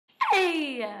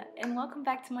Hi! And welcome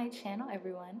back to my channel,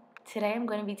 everyone. Today I'm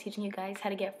going to be teaching you guys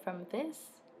how to get from this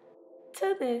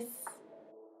to this.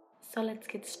 So let's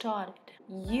get started.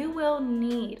 You will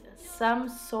need some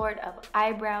sort of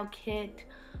eyebrow kit,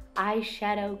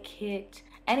 eyeshadow kit,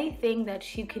 anything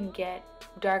that you can get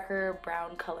darker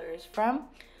brown colors from.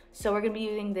 So we're going to be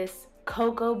using this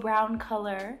cocoa brown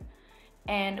color,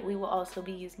 and we will also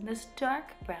be using this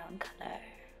dark brown color.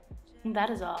 And that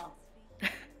is all.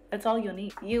 That's all you'll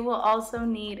need. You will also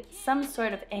need some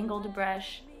sort of angled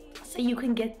brush so you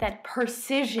can get that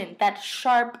precision, that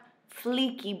sharp,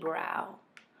 fleeky brow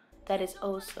that is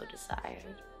oh so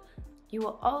desired. You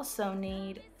will also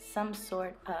need some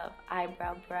sort of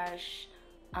eyebrow brush.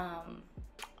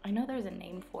 I know there's a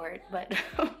name for it, but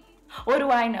what do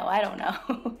I know? I don't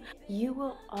know. You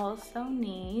will also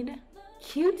need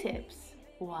Q-tips.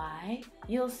 Why?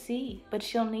 You'll see,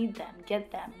 but you'll need them. Get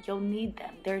them. You'll need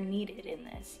them. They're needed in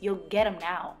this. You'll get them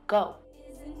now. Go.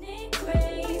 Isn't it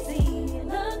crazy?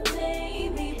 Love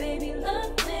baby, baby,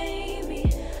 love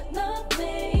baby, love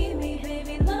baby,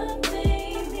 baby, love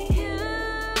baby.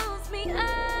 Use me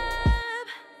up,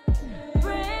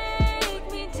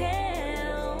 break me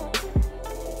down,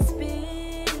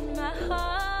 spin my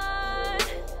heart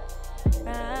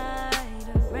right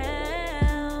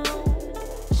around.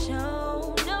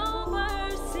 Show no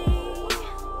mercy,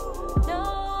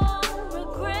 no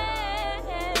regret.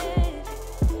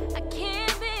 I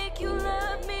can't make you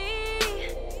love me,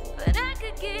 but I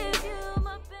could give you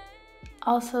my best.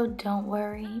 Also, don't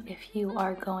worry if you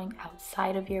are going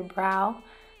outside of your brow.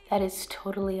 That is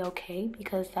totally okay,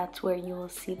 because that's where you will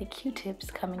see the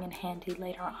Q-tips coming in handy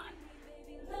later on.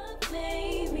 Love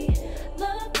baby,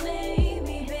 love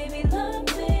baby, baby, love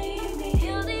baby.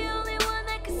 You're the only one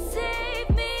that can save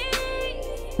me.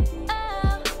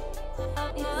 Oh,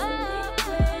 isn't it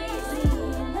crazy?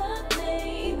 Love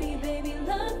baby, baby,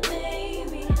 love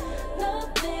baby,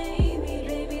 love baby,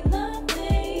 baby, love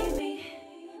baby.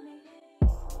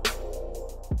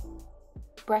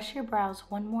 Brush your brows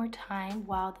one more time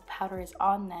while the powder is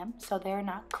on them so they're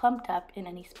not clumped up in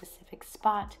any specific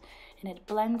spot, and it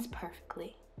blends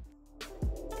perfectly.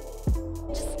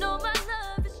 Just know my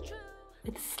love is true.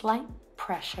 With slight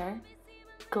pressure,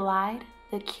 glide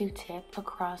the Q-tip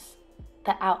across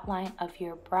the outline of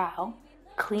your brow,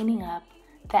 cleaning up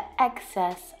the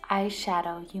excess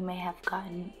eyeshadow you may have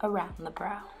gotten around the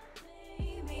brow.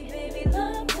 Baby, baby,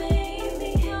 love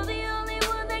baby. You're the only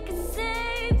one that can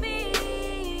save me.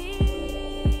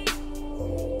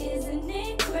 Isn't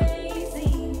it crazy?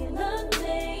 Love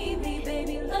baby,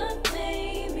 baby, love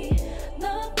baby,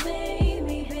 love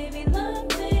baby, baby, love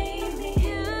baby.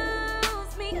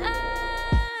 Use me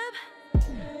up,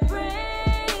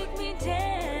 break me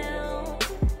down.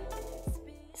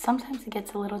 Sometimes it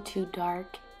gets a little too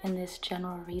dark in this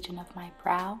general region of my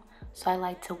brow, so I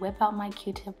like to whip out my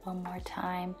Q-tip one more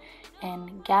time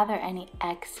and gather any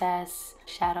excess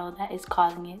shadow that is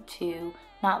causing it to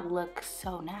not look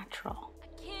so natural.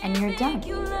 And you're done.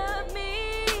 You love